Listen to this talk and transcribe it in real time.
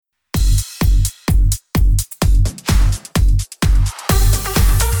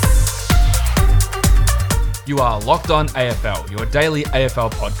You are Locked On AFL, your daily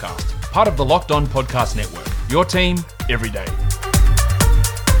AFL podcast. Part of the Locked On Podcast Network. Your team, every day.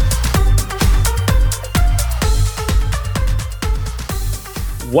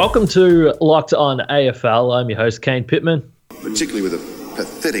 Welcome to Locked On AFL. I'm your host, Kane Pittman. Particularly with a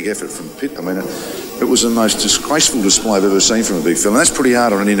pathetic effort from Pitt. I mean, it was the most disgraceful display I've ever seen from a big fella. And that's pretty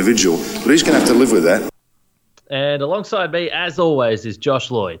hard on an individual, but he's going to have to live with that. And alongside me, as always, is Josh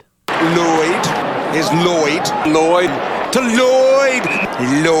Lloyd. Lloyd is Lloyd. Lloyd to Lloyd.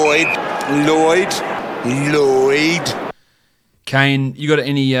 Lloyd. Kane, you got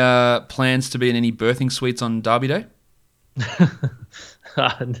any plans to be in any birthing suites on Derby Day?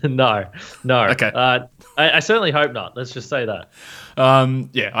 No. Okay. I certainly hope not. Let's just say that.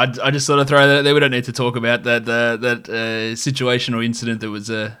 I just sort of throw that out there. We don't need to talk about that situation or incident that was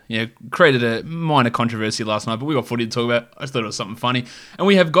created a minor controversy last night, but we got footy to talk about. I just thought it was something funny. And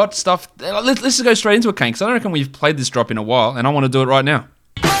we have got stuff. Let's just go straight into it, Kane, because I don't reckon we've played this drop in a while, and I want to do it right now.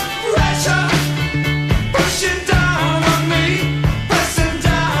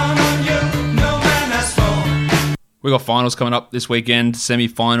 We got finals coming up this weekend,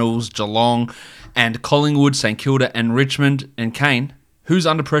 semi-finals, Geelong and Collingwood, St Kilda and Richmond. And Kane, who's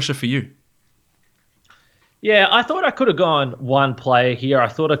under pressure for you? Yeah, I thought I could have gone one player here. I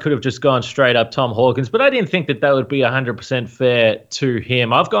thought I could have just gone straight up Tom Hawkins, but I didn't think that would be 100% fair to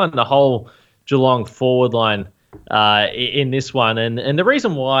him. I've gone the whole Geelong forward line in this one. And the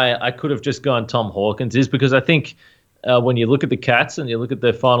reason why I could have just gone Tom Hawkins is because I think when you look at the Cats and you look at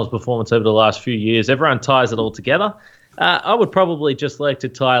their finals performance over the last few years, everyone ties it all together. I would probably just like to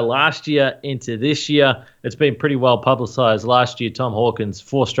tie last year into this year. It's been pretty well publicised. Last year, Tom Hawkins,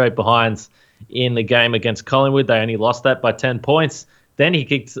 4 straight behinds in the game against Collingwood. They only lost that by 10 points. Then he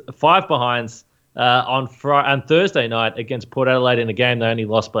kicked 5 behinds on Thursday night against Port Adelaide in a game they only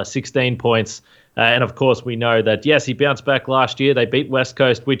lost by 16 points. And, of course, we know that, yes, he bounced back last year. They beat West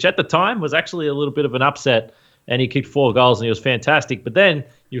Coast, which at the time was actually a little bit of an upset. And he kicked 4 goals and he was fantastic. But then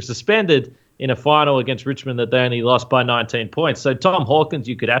he was suspended in a final against Richmond that they only lost by 19 points. So Tom Hawkins,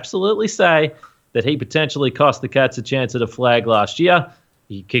 you could absolutely say that he potentially cost the Cats a chance at a flag last year.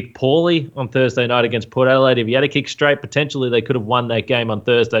 He kicked poorly on Thursday night against Port Adelaide. If he had a kick straight, potentially they could have won that game on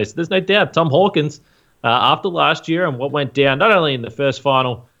Thursday. So there's no doubt Tom Hawkins, after last year and what went down, not only in the first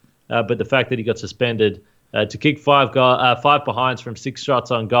final, but the fact that he got suspended to kick 5 behinds from 6 shots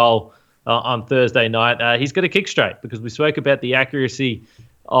on goal on Thursday night. He's got to kick straight because we spoke about the accuracy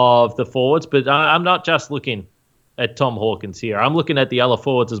of the forwards, but I'm not just looking at Tom Hawkins here. I'm looking at the other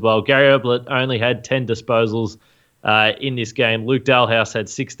forwards as well. Gary Ablett only had 10 disposals in this game. Luke Dalhouse had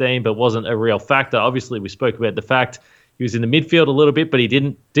 16, but wasn't a real factor. Obviously, we spoke about the fact he was in the midfield a little bit, but he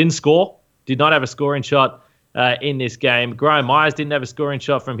didn't score. Did not have a scoring shot in this game. Graham Myers didn't have a scoring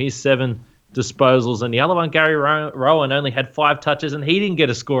shot from his 7 disposals, and the other one, Gary Rowan, only had 5 touches, and he didn't get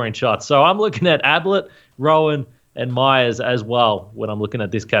a scoring shot. So I'm looking at Ablett, Rowan, and Myers as well when I'm looking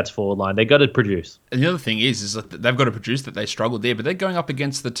at this Cats forward line. They got to produce. And the other thing is that they've got to produce, that they struggled there, but they're going up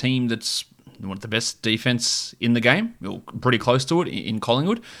against the team that's one of the best defense in the game, pretty close to it in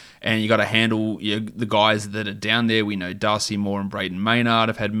Collingwood, and you got to handle the guys that are down there. We know Darcy Moore and Brayden Maynard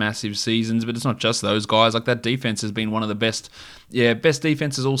have had massive seasons, but it's not just those guys. Like, that defense has been one of the best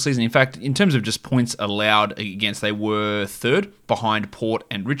defenses all season. In fact, in terms of just points allowed against, they were 3rd behind Port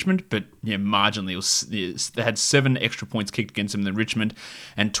and Richmond, but marginally. They had 7 extra points kicked against them than Richmond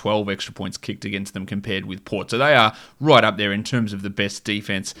and 12 extra points kicked against them compared with Port. So they are right up there in terms of the best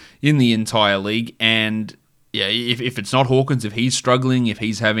defense in the entire league. And yeah, if it's not Hawkins, if he's struggling, if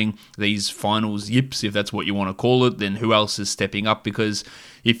he's having these finals yips, if that's what you want to call it, then who else is stepping up? Because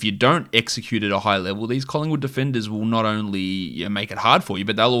if you don't execute at a high level, these Collingwood defenders will not only make it hard for you,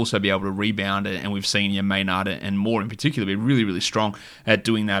 but they'll also be able to rebound. And we've seen Maynard and Moore in particular be really, really strong at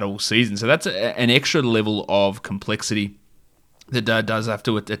doing that all season. So that's an extra level of complexity that does have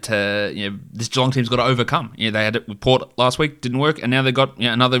to, this Geelong team's got to overcome. They had it with Port last week, didn't work, and now they've got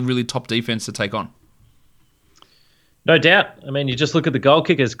another really top defense to take on. No doubt. I mean, you just look at the goal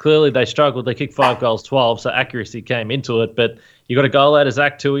kickers. Clearly, they struggled. They kicked 5 goals, 12, so accuracy came into it. But you got a goal out of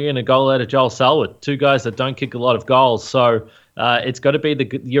Zach Tui and a goal out of Joel Selwood, 2 guys that don't kick a lot of goals. So it's got to be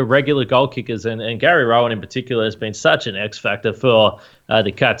your regular goal kickers. And Gary Rowan in particular has been such an X factor for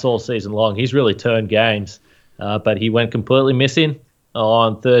the Cats all season long. He's really turned games, but he went completely missing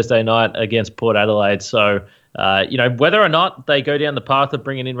on Thursday night against Port Adelaide. So, whether or not they go down the path of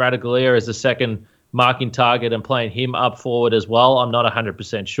bringing in Ratugolea as a second marking target and playing him up forward as well, I'm not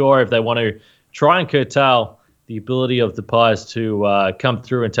 100% sure. If they want to try and curtail the ability of the Pies to come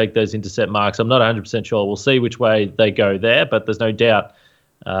through and take those intercept marks, I'm not 100% sure. We'll see which way they go there, but there's no doubt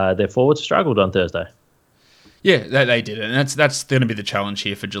their forwards struggled on Thursday. Yeah, they did it, and that's going to be the challenge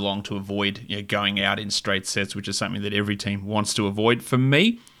here for Geelong to avoid going out in straight sets, which is something that every team wants to avoid. For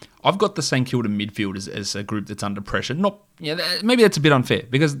me, I've got the St Kilda midfield as a group that's under pressure. Maybe that's a bit unfair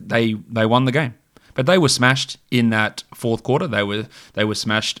because they won the game, but they were smashed in that fourth quarter. They were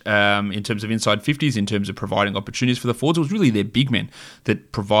smashed in terms of inside 50s, in terms of providing opportunities for the forwards. It was really their big men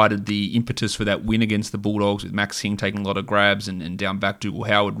that provided the impetus for that win against the Bulldogs, with Max King taking a lot of grabs and down back Dougal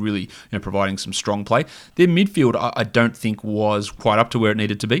Howard really providing some strong play. Their midfield, I don't think, was quite up to where it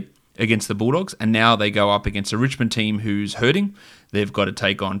needed to be against the Bulldogs, and now they go up against a Richmond team who's hurting. They've got to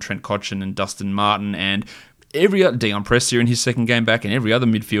take on Trent Cotchin and Dustin Martin and every other Dion Prestia in his second game back, and every other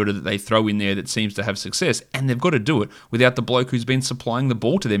midfielder that they throw in there that seems to have success, and they've got to do it without the bloke who's been supplying the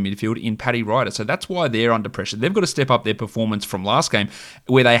ball to their midfield in Paddy Ryder. So that's why they're under pressure. They've got to step up their performance from last game,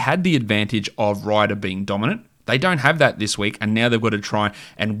 where they had the advantage of Ryder being dominant. They don't have that this week, and now they've got to try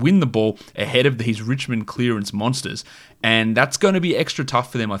and win the ball ahead of these Richmond clearance monsters, and that's going to be extra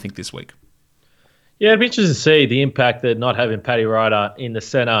tough for them, I think, this week. Yeah, it'd be interesting to see the impact that not having Paddy Ryder in the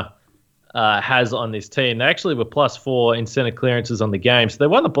centre has on this team. They actually were +4 in centre clearances on the game, so they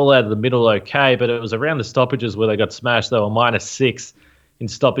won the ball out of the middle okay, but it was around the stoppages where they got smashed. They were -6 in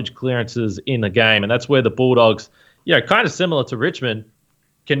stoppage clearances in the game, and that's where the Bulldogs, kind of similar to Richmond,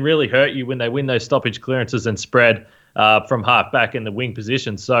 can really hurt you when they win those stoppage clearances and spread from half back in the wing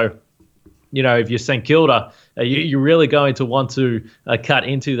position. So, if you're St Kilda, you're really going to want to cut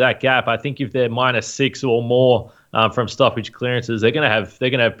into that gap. I think if they're -6 or more from stoppage clearances, they're going to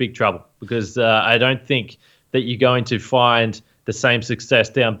have big trouble, because I don't think that you're going to find the same success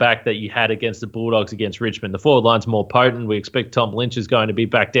down back that you had against the Bulldogs against Richmond. The forward line's more potent. We expect Tom Lynch is going to be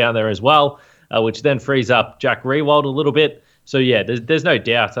back down there as well, which then frees up Jack Riewoldt a little bit. So, yeah, there's no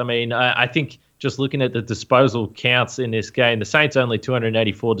doubt. I mean, I think just looking at the disposal counts in this game, the Saints only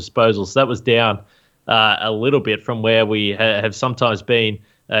 284 disposals. So that was down a little bit from where we have sometimes been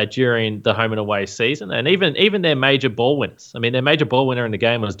during the home and away season. And even their major ball winners. I mean, their major ball winner in the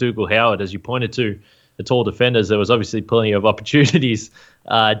game was Dougal Howard, as you pointed to, the tall defenders. There was obviously plenty of opportunities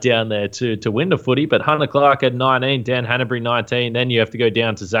down there to win the footy. But Hunter Clark had 19, Dan Hanbury 19. Then you have to go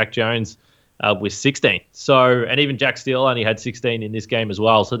down to Zach Jones with 16. So, and even Jack Steele only had 16 in this game as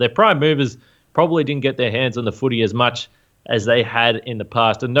well. So their prime movers probably didn't get their hands on the footy as much as they had in the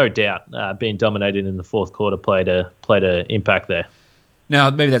past. And no doubt being dominated in the fourth quarter played a impact there. Now,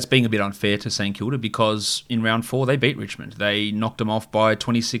 maybe that's being a bit unfair to St Kilda, because in round 4 they beat Richmond. They knocked them off by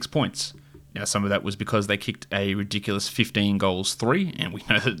 26 points. Now, some of that was because they kicked a ridiculous 15 goals 3, and we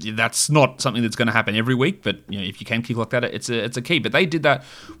know that that's not something that's going to happen every week, but if you can kick like that, it's a key. But they did that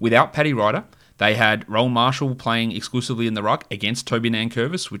without Paddy Ryder. They had Rowan Marshall playing exclusively in the ruck against Toby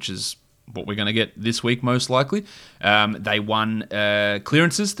Nankervis, which is what we're going to get this week most likely. They won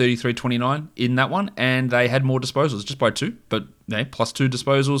clearances, 33-29 in that one, and they had more disposals, just by 2, but +2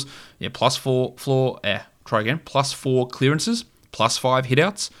 disposals, +4 clearances, +5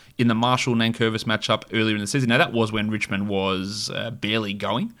 hitouts in the Marshall-Nankervis matchup earlier in the season. Now, that was when Richmond was barely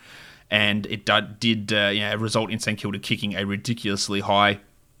going, and it did result in St Kilda kicking a ridiculously high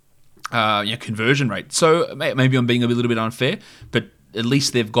conversion rate. So maybe I'm being a little bit unfair, but at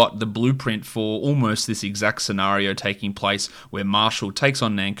least they've got the blueprint for almost this exact scenario taking place, where Marshall takes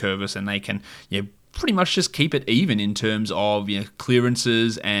on Nankervis and they can pretty much just keep it even in terms of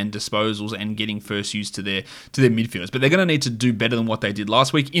clearances and disposals and getting first use to their midfielders. But they're going to need to do better than what they did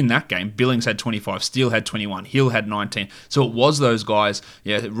last week. In that game, Billings had 25, Steele had 21, Hill had 19. So it was those guys,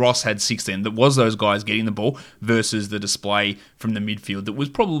 Ross had 16. That was those guys getting the ball versus the display from the midfield that was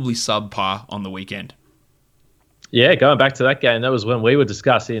probably subpar on the weekend. Yeah, going back to that game, that was when we were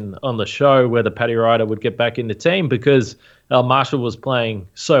discussing on the show whether Paddy Ryder would get back in the team, because Marshall was playing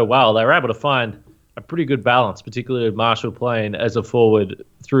so well. They were able to find a pretty good balance, particularly with Marshall playing as a forward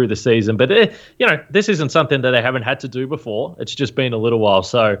through the season. But, this isn't something that they haven't had to do before. It's just been a little while.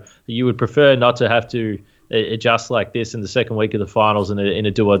 So you would prefer not to have to adjust like this in the second week of the finals in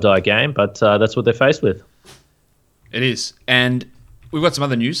a do-or-die game. But that's what they're faced with. It is. And we've got some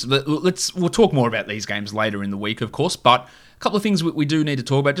other news. We'll talk more about these games later in the week, of course. But a couple of things we do need to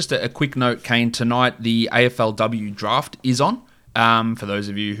talk about. Just a quick note, Kane. Tonight, the AFLW draft is on. For those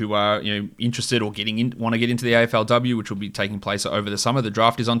of you who are interested or want to get into the AFLW, which will be taking place over the summer, the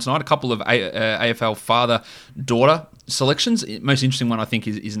draft is on tonight. A couple of AFL father-daughter selections. The most interesting one, I think,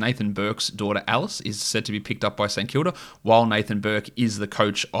 is Nathan Burke's daughter Alice is set to be picked up by St Kilda, while Nathan Burke is the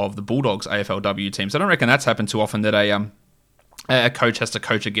coach of the Bulldogs AFLW team. So I don't reckon that's happened too often that a a coach has to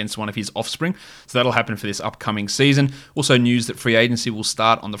coach against one of his offspring. So that'll happen for this upcoming season. Also news that free agency will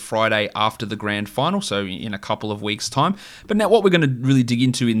start on the Friday after the grand final, so in a couple of weeks' time. But now what we're going to really dig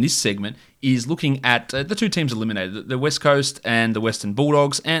into in this segment is looking at the two teams eliminated, the West Coast and the Western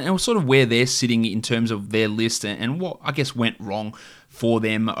Bulldogs, and sort of where they're sitting in terms of their list and what, I guess, went wrong for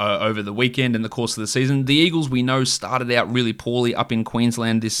them over the weekend and the course of the season. The Eagles, we know, started out really poorly up in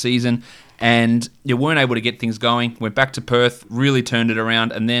Queensland this season, and you weren't able to get things going. Went back to Perth, really turned it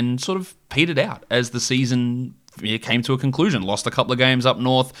around, and then sort of petered out as the season came to a conclusion. Lost a couple of games up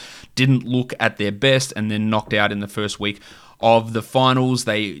north, didn't look at their best, and then knocked out in the first week of the finals.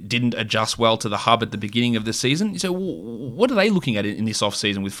 They didn't adjust well to the hub at the beginning of the season. So what are they looking at in this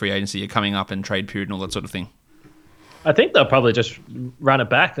off-season with free agency coming up and trade period and all that sort of thing? I think they'll probably just run it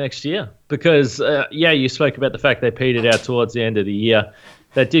back next year because, you spoke about the fact they petered out towards the end of the year.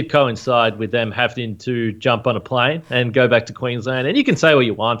 That did coincide with them having to jump on a plane and go back to Queensland. And you can say what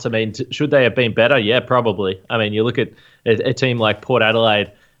you want. I mean, should they have been better? Yeah, probably. I mean, you look at a team like Port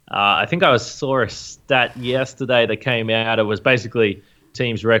Adelaide. I think I saw a stat yesterday that came out. It was basically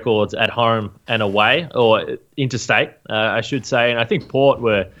teams' records at home and away, or interstate, I should say. And I think Port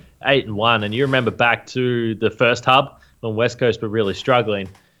were 8-1. And you remember back to the first hub when West Coast were really struggling.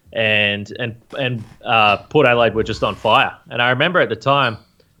 And Port Adelaide were just on fire. And I remember at the time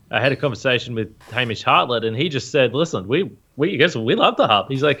I had a conversation with Hamish Hartlett, and he just said, "Listen, we love the hub."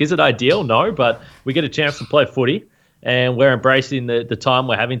 He's like, "Is it ideal? No, but we get a chance to play footy, and we're embracing the time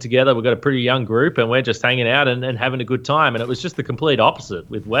we're having together. We've got a pretty young group, and we're just hanging out and having a good time." And it was just the complete opposite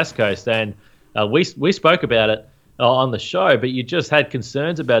with West Coast, and we spoke about it on the show, but you just had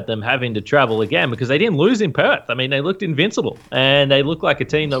concerns about them having to travel again because they didn't lose in Perth. I mean, they looked invincible, and they looked like a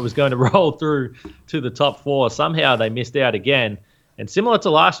team that was going to roll through to the top four. Somehow they missed out again. And similar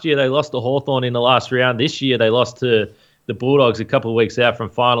to last year, they lost to Hawthorn in the last round. This year, they lost to the Bulldogs a couple of weeks out from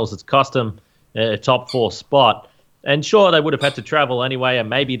finals. It's cost them a top four spot. And sure, they would have had to travel anyway, and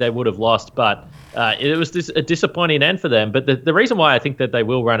maybe they would have lost, but it was a disappointing end for them. But the reason why I think that they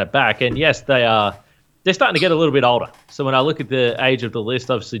will run it back, and yes, they're starting to get a little bit older. So when I look at the age of the list,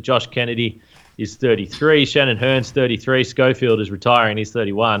 obviously Josh Kennedy is 33, Shannon Hearn's 33, Schofield is retiring, he's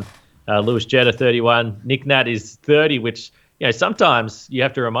 31, Lewis Jetta 31, Nick Nat is 30, which sometimes you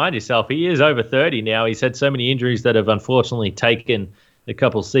have to remind yourself he is over 30 now. He's had so many injuries that have unfortunately taken a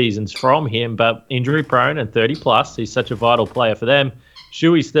couple seasons from him, but injury prone and 30 plus. He's such a vital player for them.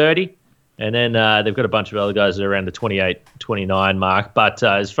 Shuey's 30, and then they've got a bunch of other guys that are around the 28, 29 mark. But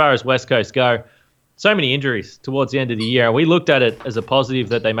as far as West Coast go, so many injuries towards the end of the year. And we looked at it as a positive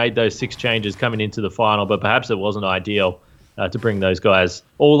that they made those 6 changes coming into the final, but perhaps it wasn't ideal to bring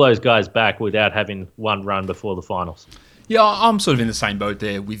all those guys back without having one run before the finals. Yeah, I'm sort of in the same boat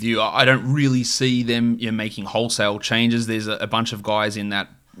there with you. I don't really see them making wholesale changes. There's a bunch of guys in that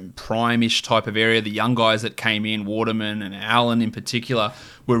prime-ish type of area. The young guys that came in, Waterman and Allen in particular,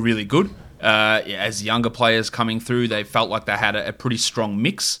 were really good. As younger players coming through, they felt like they had a pretty strong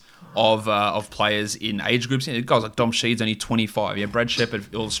mix of players in age groups. Guys like Dom Sheed's only 25. Yeah, Brad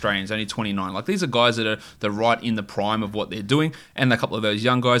Shepherd, All Australians, only 29. Like, these are guys that are right in the prime of what they're doing. And a couple of those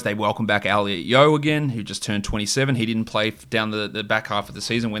young guys, they welcome back Elliot Yeo again, who just turned 27. He didn't play down the back half of the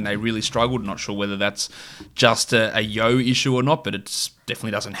season when they really struggled. Not sure whether that's just a Yeo issue or not, but it's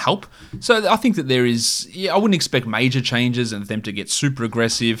definitely doesn't help. So I think that there is, I wouldn't expect major changes and them to get super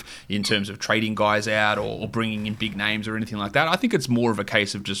aggressive in terms of trading guys out or bringing in big names or anything like that. I think it's more of a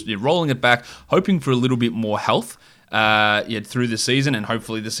case of just rolling it back, hoping for a little bit more health through the season, and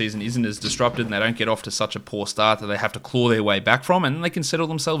hopefully the season isn't as disrupted and they don't get off to such a poor start that they have to claw their way back from, and they can settle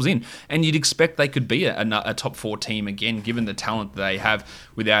themselves in. And you'd expect they could be a top 4 team again, given the talent that they have,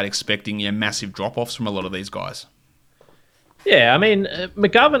 without expecting massive drop-offs from a lot of these guys. Yeah, I mean,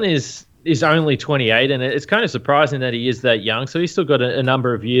 McGovern is only 28, and it's kind of surprising that he is that young. So he's still got a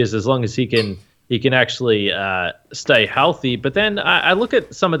number of years as long as he can actually stay healthy. But then I look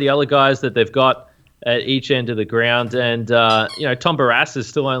at some of the other guys that they've got at each end of the ground, and Tom Barrass is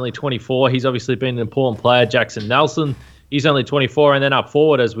still only 24. He's obviously been an important player. Jackson Nelson, he's only 24, and then up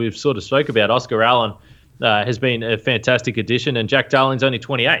forward, as we've sort of spoke about, Oscar Allen has been a fantastic addition, and Jack Darling's only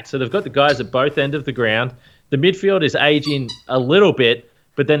 28. So they've got the guys at both ends of the ground. The midfield is aging a little bit,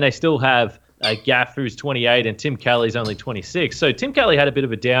 but then they still have Gaff, who's 28, and Tim Kelly's only 26. So Tim Kelly had a bit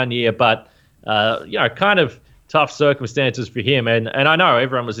of a down year, but kind of tough circumstances for him. And I know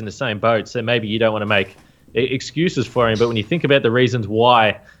everyone was in the same boat, so maybe you don't want to make excuses for him. But when you think about the reasons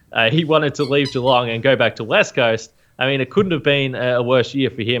why he wanted to leave Geelong and go back to West Coast, I mean, it couldn't have been a worse year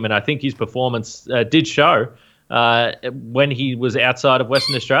for him. And I think his performance did show when he was outside of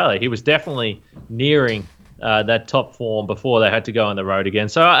Western Australia. He was definitely nearing that top form before they had to go on the road again.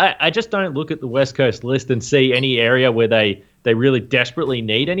 So I just don't look at the West Coast list and see any area where they really desperately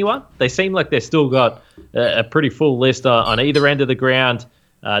need anyone. They seem like they've still got a pretty full list on either end of the ground.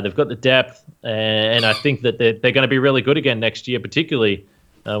 They've got the depth, and I think that they're going to be really good again next year, particularly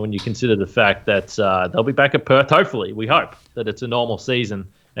when you consider the fact that they'll be back at Perth. Hopefully, we hope that it's a normal season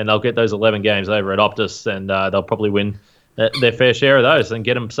and they'll get those 11 games over at Optus, and they'll probably win their fair share of those and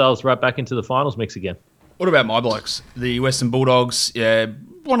get themselves right back into the finals mix again. What about my blokes? The Western Bulldogs,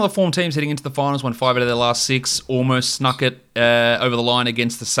 one of the form teams heading into the finals, won 5 out of their last 6, almost snuck it over the line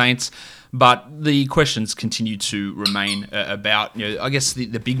against the Saints. But the questions continue to remain about, I guess, the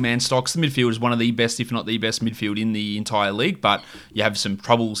big man stocks. The midfield is one of the best, if not the best, midfield in the entire league. But you have some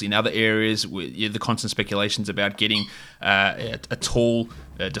troubles in other areas. The constant speculations about getting a tall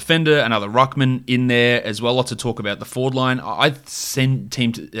defender, another ruckman in there as well. Lots of talk about the forward line. I seem to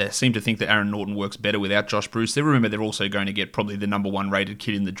think that Aaron Norton works better without Josh Bruce. Remember, they're also going to get probably the number 1 rated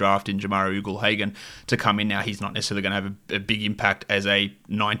kid in the draft in Jamara Ugle-Hagan to come in. Now, he's not necessarily going to have a big impact as a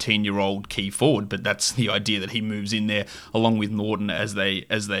 19-year-old key forward, but that's the idea, that he moves in there along with Norton as they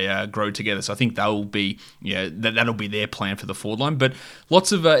grow together. So I think that'll be their plan for the forward line. But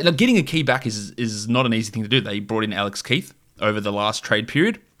lots of getting a key back is not an easy thing to do. They brought in Alex Keith over the last trade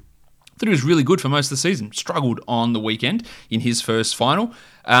period. Thought he was really good for most of the season. Struggled on the weekend in his first final.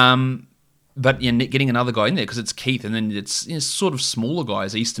 But getting another guy in there, because it's Keith, and then it's sort of smaller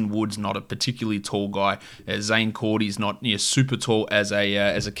guys. Easton Wood's not a particularly tall guy. Zane Cordy's not super tall as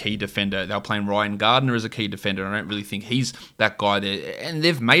a key defender. They were playing Ryan Gardner as a key defender, and I don't really think he's that guy there. And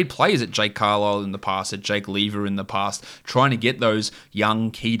they've made plays at Jake Carlisle in the past, at Jake Lever in the past, trying to get those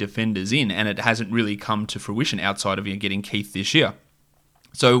young key defenders in, and it hasn't really come to fruition outside of getting Keith this year.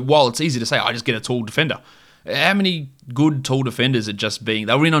 So while it's easy to say, I just get a tall defender, how many good tall defenders are just being...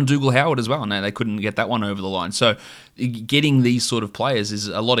 They were in on Dougal Howard as well, and they couldn't get that one over the line. So getting these sort of players is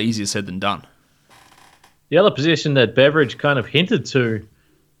a lot easier said than done. The other position that Beveridge kind of hinted to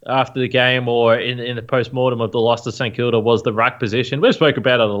after the game, or in the post-mortem of the loss to St Kilda, was the ruck position. We've spoke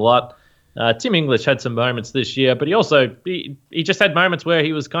about it a lot. Tim English had some moments this year, but he just had moments where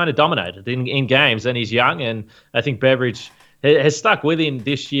he was kind of dominated in games, and he's young, and I think Beveridge has stuck with him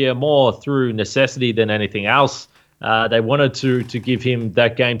this year more through necessity than anything else. They wanted to give him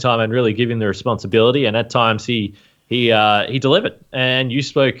that game time and really give him the responsibility, and at times he delivered. And you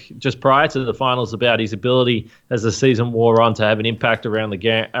spoke just prior to the finals about his ability as the season wore on to have an impact around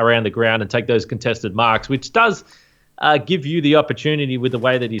the ground and take those contested marks, which does give you the opportunity with the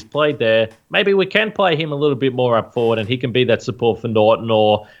way that he's played there. Maybe we can play him a little bit more up forward, and he can be that support for Norton,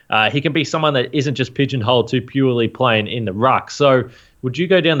 or he can be someone that isn't just pigeonholed to purely playing in the ruck. So would you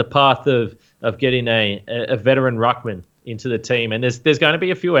go down the path of getting a veteran ruckman into the team? And there's going to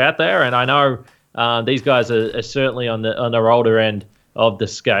be a few out there, and I know these guys are certainly on their older end of the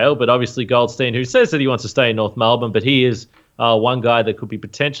scale, but obviously Goldstein, who says that he wants to stay in North Melbourne, but he is one guy that could be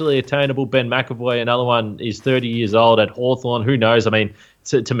potentially attainable. Ben McAvoy, another one, is 30 years old at Hawthorn. Who knows? I mean,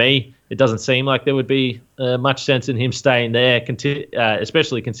 to me, it doesn't seem like there would be much sense in him staying there,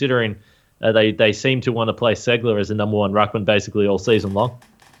 especially considering they seem to want to play Segler as the number 1 ruckman basically all season long.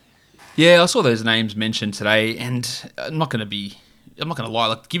 Yeah, I saw those names mentioned today, and I'm not going to lie,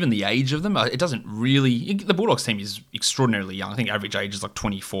 like, given the age of them, it doesn't really... The Bulldogs team is extraordinarily young. I think average age is like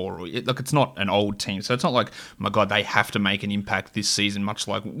 24. It's not an old team, so it's not like, oh my God, they have to make an impact this season, much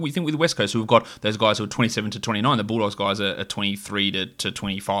like we think with West Coast, who have got those guys who are 27 to 29. The Bulldogs guys are 23 to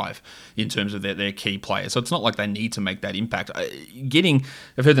 25 in terms of their key players. So it's not like they need to make that impact.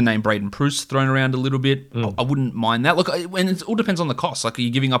 I've heard the name Braden Pruce thrown around a little bit. I wouldn't mind that. Look, and it all depends on the cost. Like, are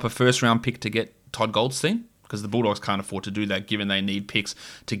you giving up a first-round pick to get Todd Goldstein? Because the Bulldogs can't afford to do that, given they need picks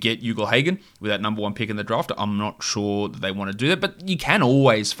to get Ugle-Hagan with that number 1 pick in the draft. I'm not sure that they want to do that, but you can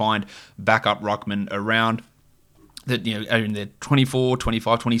always find backup ruckmen around that, are in their 24,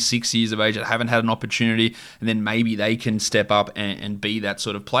 25, 26 years of age that haven't had an opportunity, and then maybe they can step up and be that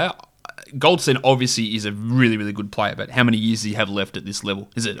sort of player. Goldstein obviously is a really, really good player, but how many years does he have left at this level?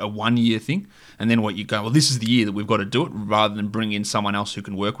 Is it a 1-year thing? And then what you go, well, this is the year that we've got to do it, rather than bring in someone else who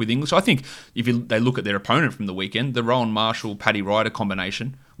can work with English. I think if they look at their opponent from the weekend, the Rowan Marshall, Paddy Ryder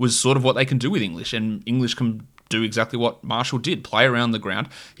combination was sort of what they can do with English, and English can do exactly what Marshall did, play around the ground.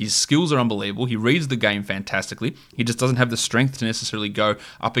 His skills are unbelievable. He reads the game fantastically. He just doesn't have the strength to necessarily go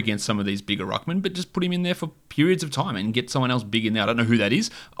up against some of these bigger ruckmen, but just put him in there for periods of time and get someone else big in there. I don't know who that is.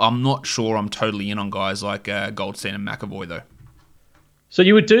 I'm not sure I'm totally in on guys like Goldstein and McAvoy, though. So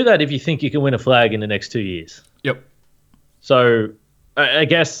you would do that if you think you can win a flag in the next 2 years? Yep. So I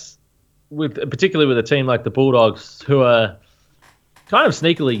guess, particularly with a team like the Bulldogs, who are kind of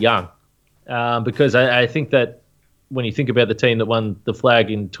sneakily young, because I think that when you think about the team that won the flag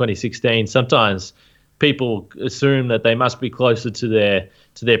in 2016, sometimes people assume that they must be closer to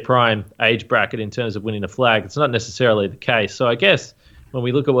their prime age bracket in terms of winning a flag. It's not necessarily the case. So I guess when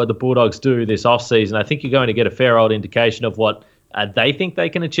we look at what the Bulldogs do this offseason, I think you're going to get a fair old indication of what they think they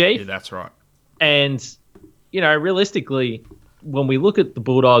can achieve. Yeah, that's right. And, realistically, when we look at the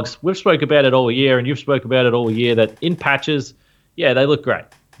Bulldogs, we've spoke about it all year, and you've spoke about it all year, that in patches, yeah, they look great.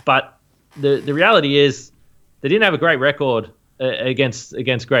 But the reality is they didn't have a great record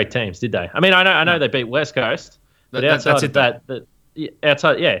against great teams, did they? I mean, I know they beat West Coast, but outside of that,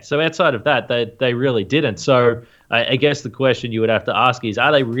 outside of that, they really didn't. So I guess the question you would have to ask is,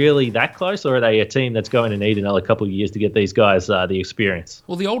 are they really that close, or are they a team that's going to need another couple of years to get these guys the experience?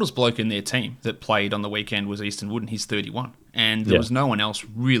 Well, the oldest bloke in their team that played on the weekend was Easton Wood, and he's 31. And there was no one else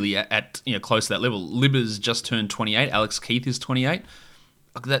really at close to that level. Libba's just turned 28. Alex Keith is 28.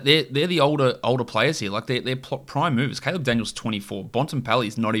 They're the older players here. Like they're prime movers. Caleb Daniels 24. Bontempelli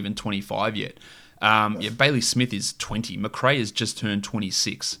is not even 25 yet. Bailey Smith is 20. McRae has just turned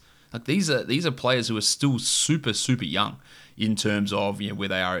 26. Like these are players who are still super young in terms of where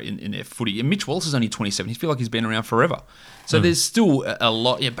they are in their footy. And Mitch Wallace is only 27. He feels like he's been around forever. So there's still a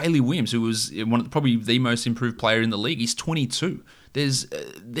lot. Bailey Williams, who was probably the most improved player in the league, he's 22.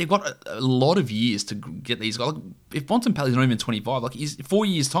 They've got a lot of years to get these guys. Like, if Bontempelli's not even 25, like 4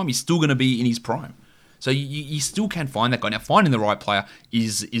 years time, he's still going to be in his prime. So you still can find that guy. Now, finding the right player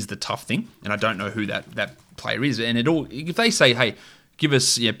is the tough thing, and I don't know who that player is. And if they say, hey, give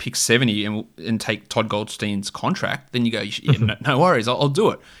us pick 70 and take Todd Goldstein's contract, then you go, no worries, I'll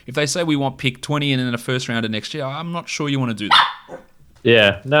do it. If they say we want pick 20 and then a first rounder next year, I'm not sure you want to do that.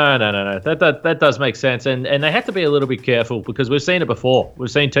 Yeah, no. That does make sense. And they have to be a little bit careful because we've seen it before. We've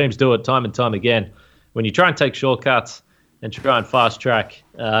seen teams do it time and time again. When you try and take shortcuts and try and fast track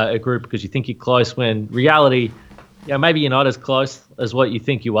a group because you think you're close, when reality, maybe you're not as close as what you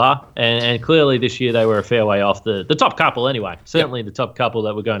think you are. And clearly this year they were a fair way off the top couple anyway. Certainly the top couple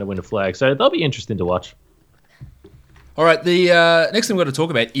that were going to win a flag. So they'll be interesting to watch. All right, the next thing we've got to talk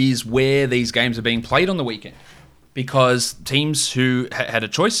about is where these games are being played on the weekend. Because teams who had a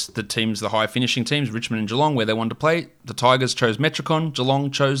choice, the high finishing teams, Richmond and Geelong, where they wanted to play, the Tigers chose Metricon,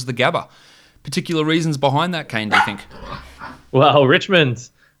 Geelong chose the Gabba. Particular reasons behind that, Kane, do you think? Well,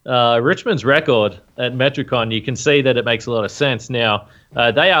 Richmond's record at Metricon, you can see that it makes a lot of sense. Now,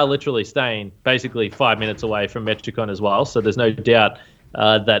 they are literally staying basically 5 minutes away from Metricon as well, so there's no doubt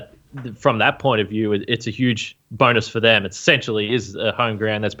that from that point of view, it's a huge bonus for them. It essentially is a home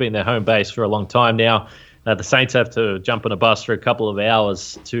ground that's been their home base for a long time now. The Saints have to jump on a bus for a couple of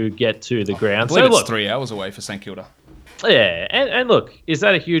hours to get to the ground. I believe it's 3 hours away for St Kilda. Yeah, and look, is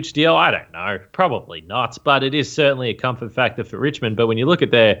that a huge deal? I don't know. Probably not, but it is certainly a comfort factor for Richmond. But when you look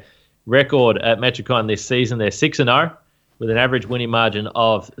at their record at Metricon this season, they're 6-0 with an average winning margin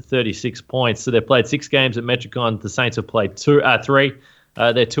of 36 points. So they've played 6 games at Metricon. The Saints have played 3. They're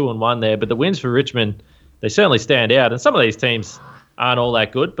 2-1 there. But the wins for Richmond, they certainly stand out. And some of these teams aren't all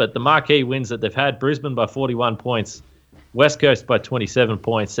that good, but the marquee wins that they've had, Brisbane by 41 points, West Coast by 27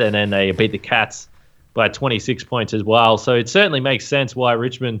 points, and then they beat the Cats by 26 points as well. So it certainly makes sense why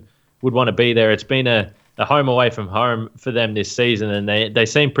Richmond would want to be there. It's been a home away from home for them this season, and they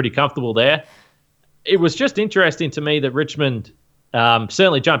seem pretty comfortable there. It was just interesting to me that Richmond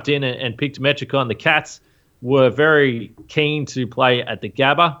certainly jumped in and picked Metricon. The Cats were very keen to play at the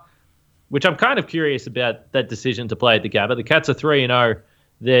Gabba, which I'm kind of curious about that decision to play at the Gabba. The Cats are 3-0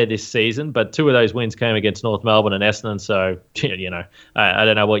 there this season, but 2 of those wins came against North Melbourne and Essendon, so, I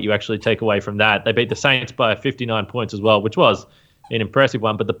don't know what you actually take away from that. They beat the Saints by 59 points as well, which was an impressive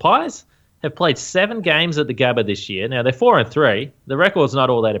one. But the Pies have played 7 games at the Gabba this year. Now, they're 4-3. The record's not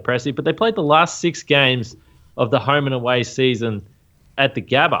all that impressive, but they played the last 6 games of the home and away season at the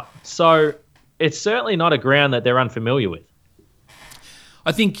Gabba. So it's certainly not a ground that they're unfamiliar with.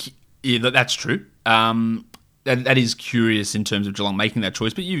 I think that's true. That is curious in terms of Geelong making that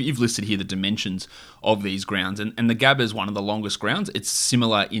choice, but you've listed here the dimensions of these grounds, and the Gabba is one of the longest grounds. It's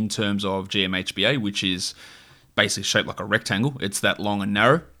similar in terms of GMHBA, which is basically shaped like a rectangle. It's that long and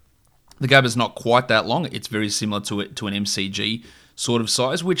narrow. The Gabba is not quite that long. It's very similar to an MCG sort of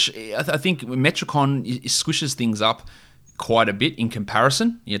size, which I think Metricon squishes things up quite a bit in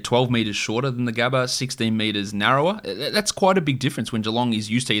comparison. 12 metres shorter than the Gabba, 16 metres narrower. That's quite a big difference when Geelong is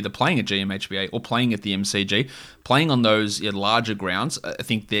used to either playing at GMHBA or playing at the MCG. Playing on those larger grounds, I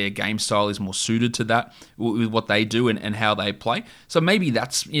think their game style is more suited to that, with what they do and how they play. So maybe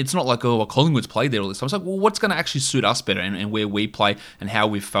it's not like, Collingwood's played there all this time. It's like, well, what's going to actually suit us better and where we play and how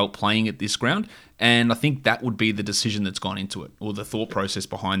we've felt playing at this ground? And I think that would be the decision that's gone into it, or the thought process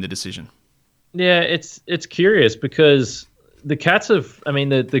behind the decision. Yeah, it's curious because the Cats have, I mean,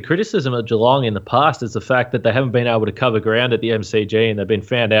 the criticism of Geelong in the past is the fact that they haven't been able to cover ground at the MCG and they've been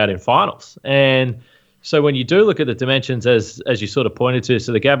found out in finals. And so when you do look at the dimensions, as you sort of pointed to,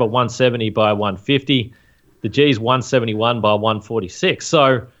 so the Gabba 170 by 150, the G's 171 by 146.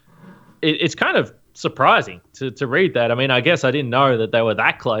 So it's kind of surprising to read that. I mean, I guess I didn't know that they were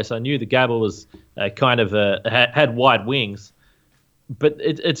that close. I knew the Gabba was had wide wings, but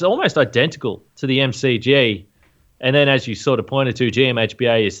it's almost identical to the MCG. And then, as you sort of pointed to,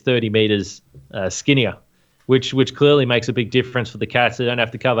 GMHBA is 30 metres skinnier, which clearly makes a big difference for the Cats. They don't have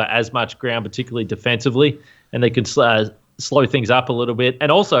to cover as much ground, particularly defensively, and they can slow things up a little bit.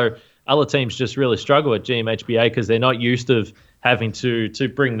 And also, other teams just really struggle at GMHBA because they're not used to having to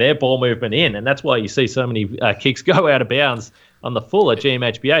bring their ball movement in. And that's why you see so many kicks go out of bounds on the full at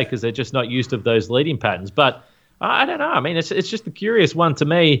GMHBA because they're just not used to those leading patterns. But I don't know. I mean, it's just a curious one to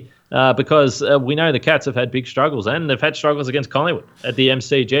me because we know the Cats have had big struggles and they've had struggles against Collingwood at the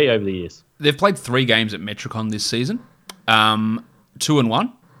MCG over the years. They've played 3 games at Metricon this season,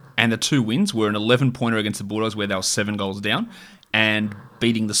 2-1, and the 2 wins were an 11-pointer against the Bulldogs where they were 7 goals down and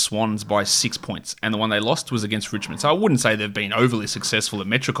beating the Swans by 6 points. And the one they lost was against Richmond. So I wouldn't say they've been overly successful at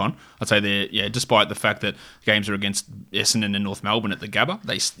Metricon. I'd say despite the fact that games are against Essendon and North Melbourne at the Gabba,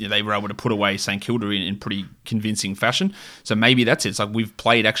 they were able to put away St Kilda in pretty convincing fashion. So maybe that's it. It's like we've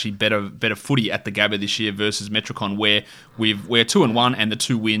played actually better footy at the Gabba this year versus Metricon, where we're 2-1 and the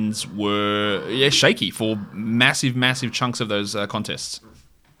 2 wins were shaky for massive chunks of those contests.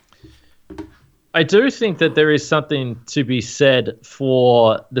 I do think that there is something to be said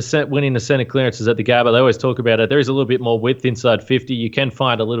for winning the centre clearances at the Gabba. They always talk about it. There is a little bit more width inside 50. You can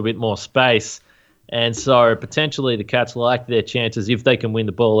find a little bit more space. And so potentially the Cats like their chances if they can win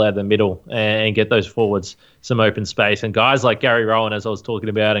the ball out of the middle and get those forwards some open space. And guys like Gary Rowan, as I was talking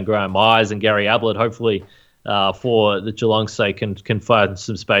about, and Graham Myers and Gary Ablett, hopefully for the Geelong's sake, can find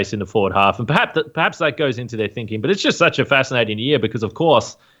some space in the forward half. And perhaps that goes into their thinking. But it's just such a fascinating year because, of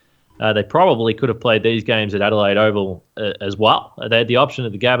course, they probably could have played these games at Adelaide Oval as well. They had the option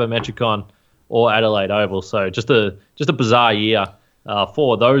at the Gabba, Metricon, or Adelaide Oval. So just a bizarre year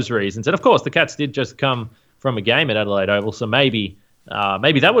for those reasons. And of course, the Cats did just come from a game at Adelaide Oval, so maybe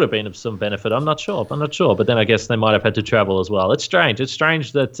that would have been of some benefit. I'm not sure. But then I guess they might have had to travel as well. It's strange. It's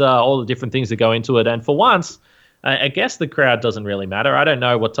strange that all the different things that go into it. And for once, I guess the crowd doesn't really matter. I don't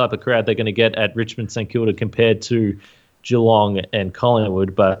know what type of crowd they're going to get at Richmond St Kilda compared to Geelong and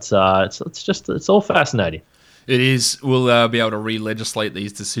Collingwood, but it's all fascinating. It is. We'll be able to re-legislate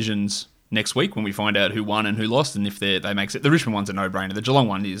these decisions next week when we find out who won and who lost, and if they make it. The Richmond one's a no-brainer. The Geelong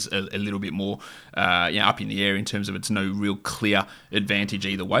one is a little bit more up in the air in terms of it's no real clear advantage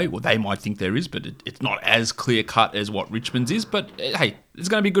either way. Well, they might think there is, but it's not as clear-cut as what Richmond's is. But hey, it's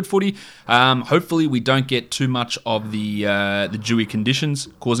going to be good footy. Hopefully we don't get too much of the dewy conditions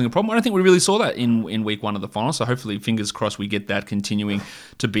causing a problem. I don't think we really saw that in week 1 of the final, so hopefully, fingers crossed, we get that continuing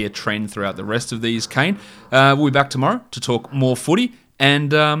to be a trend throughout the rest of these, Kane. We'll be back tomorrow to talk more footy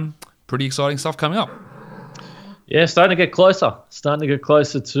and pretty exciting stuff coming up. Yeah, starting to get closer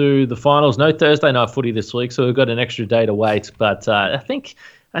to the finals. No Thursday night footy this week, so we've got an extra day to wait, but I think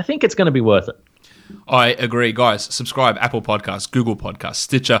it's going to be worth it. I agree, guys. Subscribe, Apple Podcasts, Google Podcasts,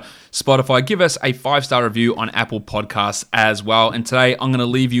 Stitcher, Spotify. Give us a 5-star review on Apple Podcasts as well. And today I'm going to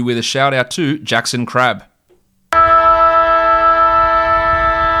leave you with a shout out to Jackson Crabb.